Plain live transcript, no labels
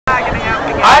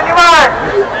On your mark.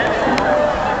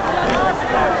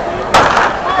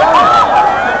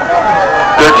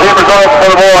 The team results for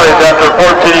the boys after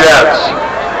 14 events.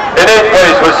 In 8th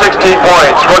place with 16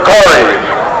 points for Corey.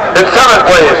 In 7th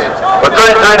place with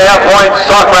 33.5 points,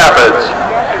 Sauk Rapids.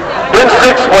 In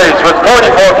 6th place with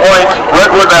 44 points,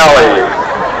 Redwood Valley.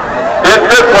 In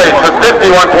 5th place with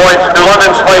 51 points, New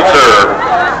London Schweitzer.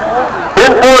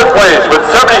 In 4th place with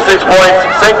 76 points,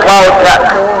 St. Cloud Tech.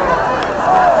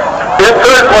 In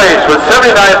 3rd place with 79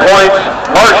 points,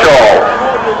 Marshall.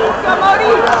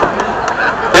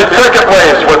 In 2nd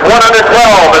place with 112.5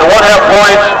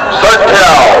 points,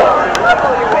 Sartell.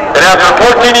 And after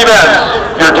 14 events,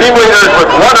 your team leaders with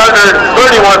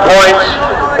 131 points,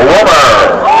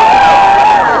 Willmar.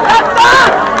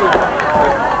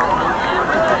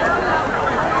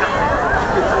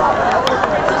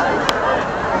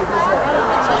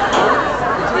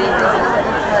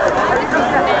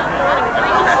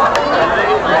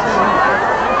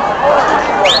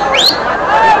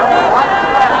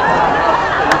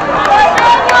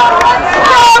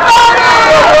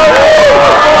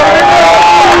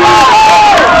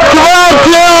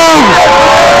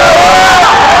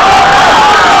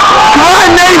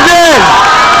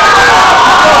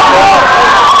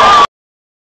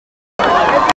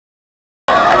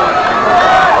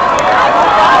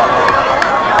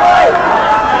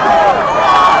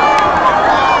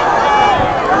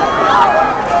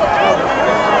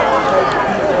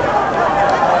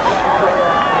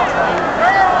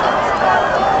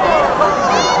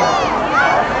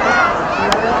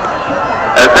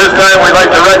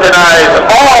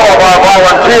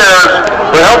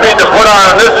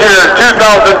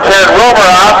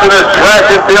 Optimist Track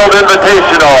and Field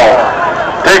Invitational.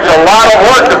 Takes a lot of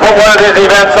work to put one of these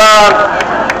events on,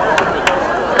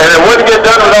 and it wouldn't get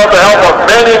done without the help of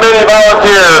many, many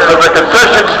volunteers, from the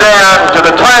concession stand, to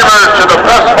the timers, to the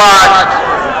press box,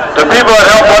 to people that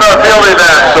help run our field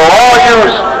events. So all you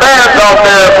fans out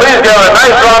there, please give a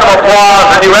nice round of applause,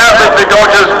 and you athletes and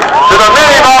coaches, to the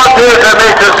many volunteers that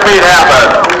make this meet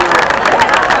happen.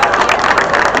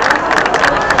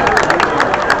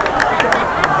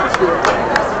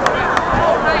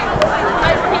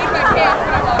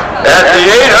 At the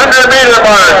 800-meter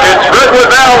mark, it's Redwood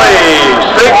Valley,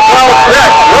 St. Cloud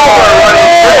Tech, Willar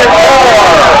running 3 and 4,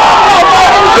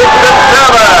 6 and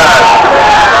 7.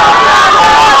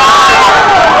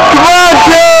 Come on,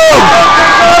 Jim!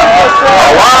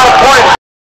 A lot of points.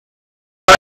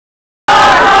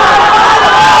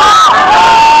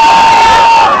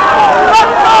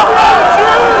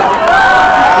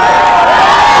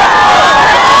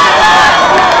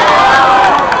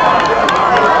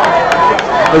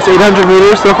 It's 800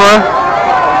 meters so far.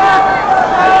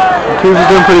 The teams are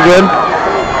doing pretty good.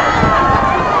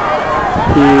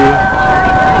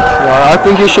 I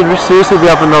think he should seriously be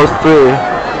up in those 3,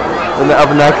 up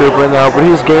in that group right now. But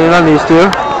he's gaining on these 2.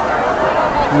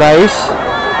 Nice.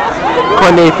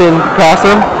 Come on, Nathan, pass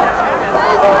him.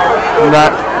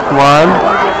 Not, come on.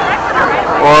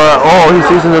 Or he's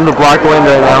using them to block the wind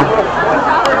right now.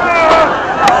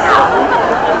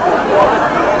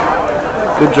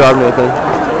 Good job, Nathan.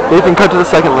 Nathan, cut to the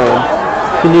second lane.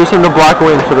 You can use him to block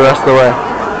wind for the rest of the way.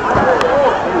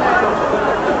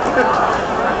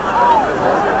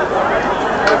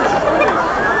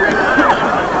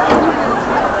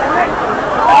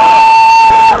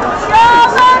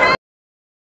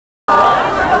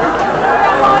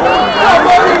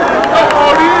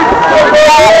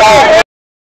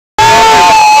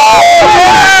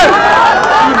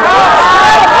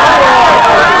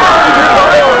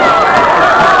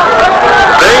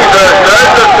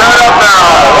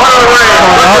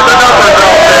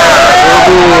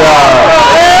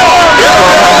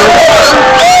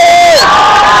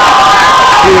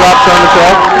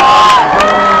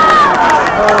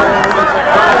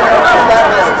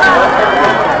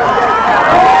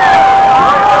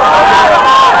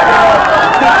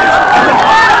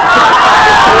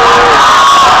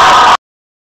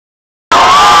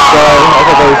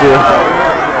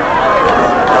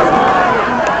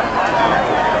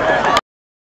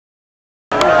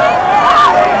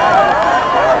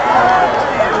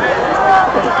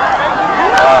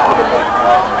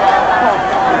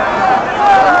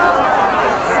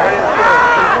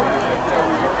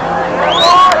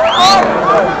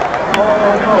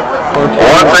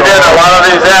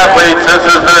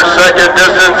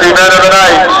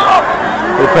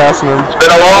 It's been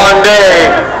a long day.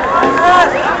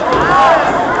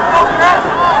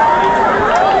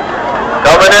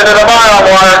 Coming into the mile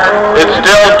mark, it's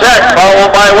still Tech,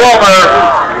 followed by Willmar.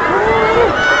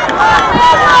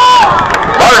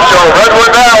 Marshall,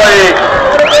 Redwood Valley.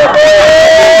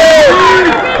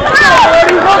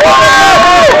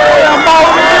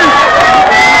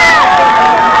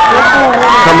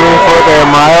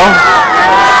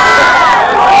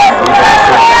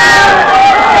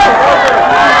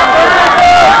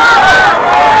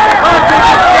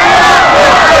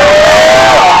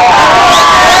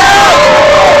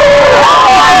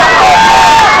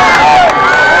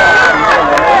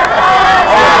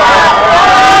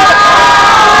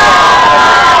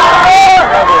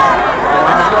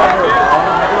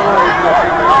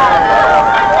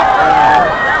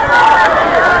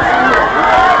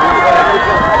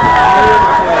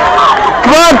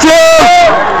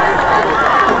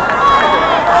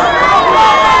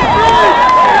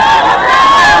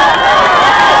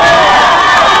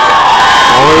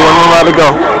 1:45 to go.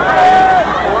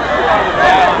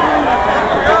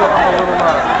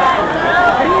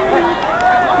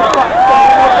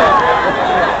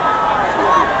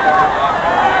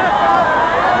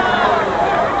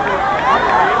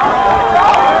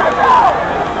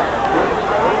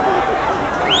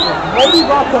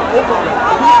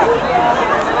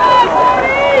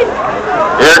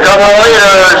 Here come the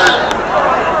leaders.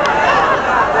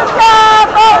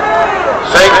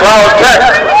 St. Cloud Tech.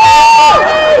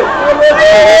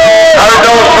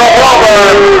 Arnold from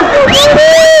Wilmar.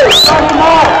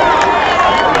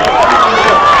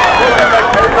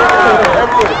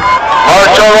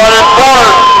 Marshall running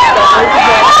fourth.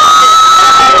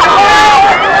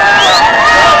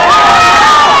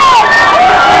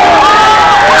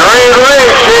 Green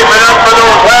Lake shaping up for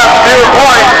those last few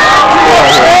points.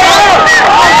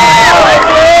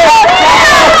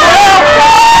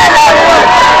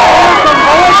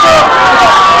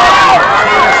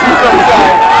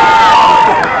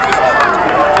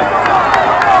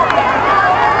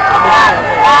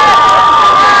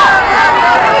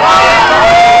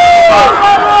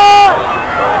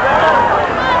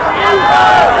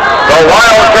 The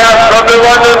Wildcats from New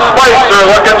London Spicer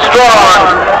looking strong.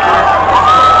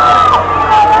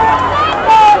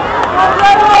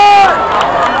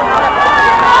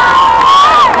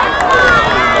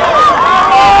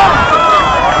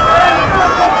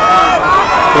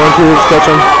 One, two, catch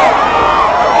him.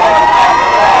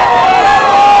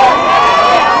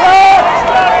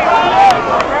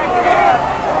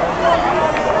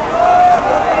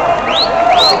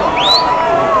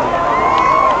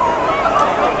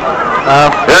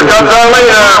 Here comes our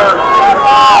leader,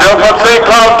 still from St.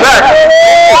 Cloud Tech.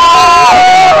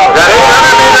 Got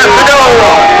 800 meters to go.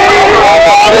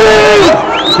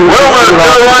 Willmar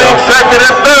still running second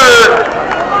and third.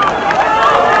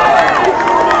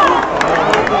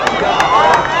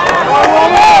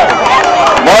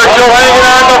 Marshall hanging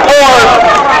on the fourth.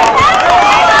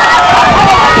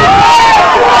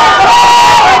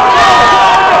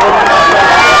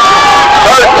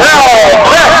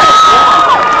 Sartell-St.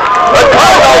 The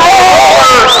Cardinal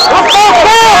Rollers!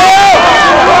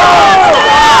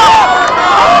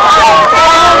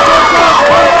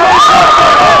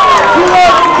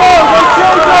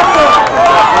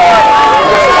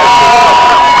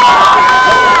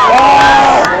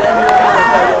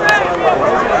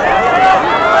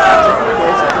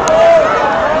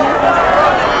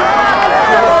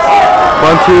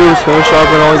 One, two, finish up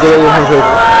and only get 800.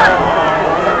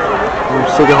 I'm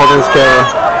sick of holding this camera.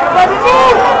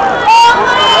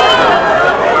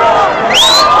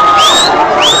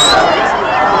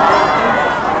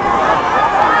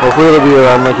 Hopefully it'll be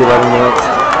around like 11 minutes.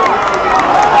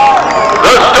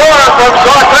 The storm from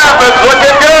Sauk Rapids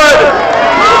looking good.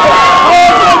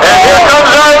 And here comes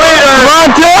our leader. Come on,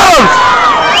 Tibbs!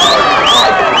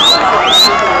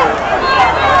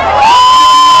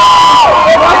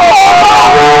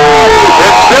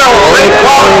 It's still St.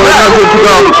 Cloud Tech into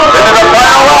the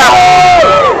final lap.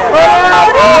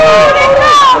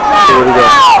 Here we go.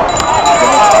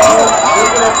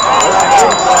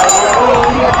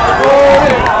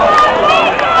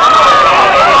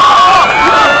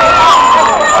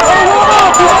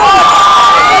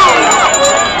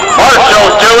 Marshall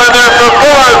still in there for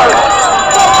fourth.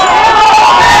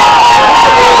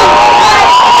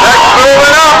 Tech's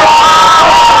moving up.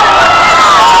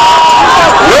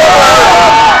 Willar.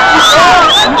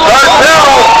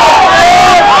 Sartell.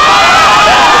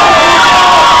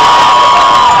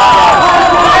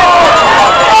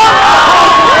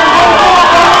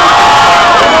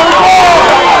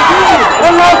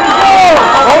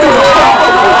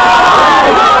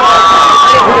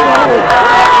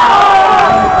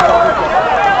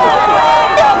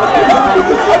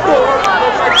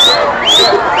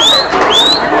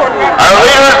 Our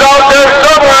leader's out there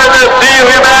somewhere in this sea of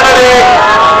humanity.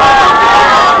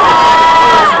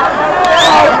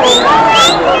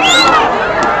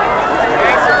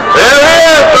 There he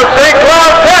is, the St.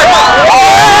 Cloud Tech.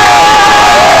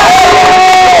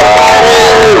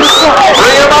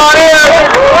 Bring him on in.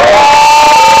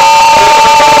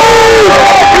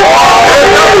 Here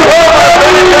comes Wilmar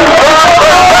finishing strong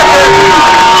for second.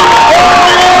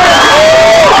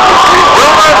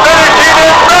 Wilmar finishing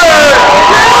in third.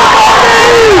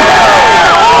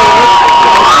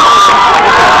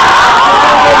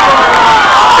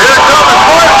 Here comes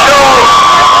Marshall.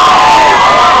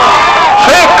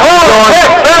 St. Cloud Tech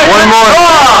finishing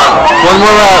strong. One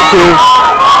more lap, too.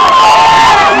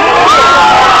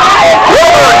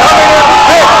 Wilmar coming in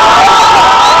sixth.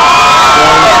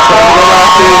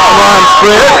 Come on,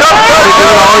 sprint. Here comes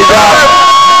All he got. Sartell.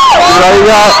 All he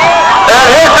got. And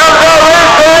here comes our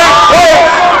racing.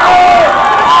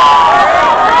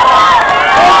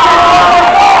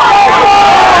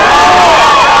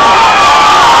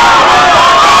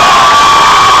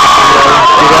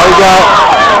 got?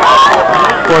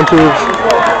 One, twos.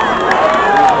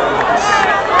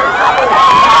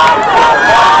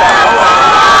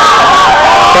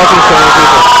 Fucking so many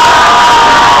people.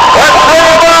 Let's bring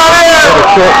them on in.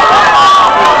 Shit.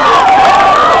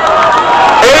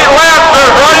 8 laps,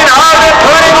 they're running hard and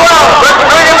turning well. Let's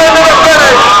bring them into the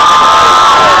finish.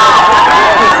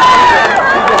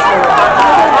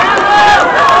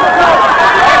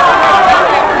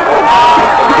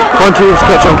 One, twos,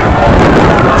 catch them.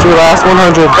 It's your last 100.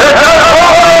 Don't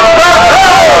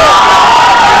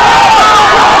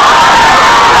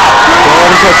let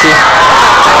him catch you.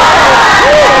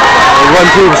 One,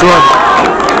 twos, one.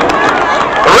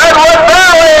 Redwood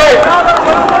Valley.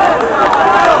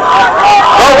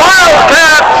 The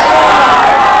Wildcats.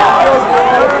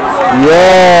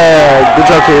 Yeah, good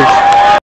job, kids.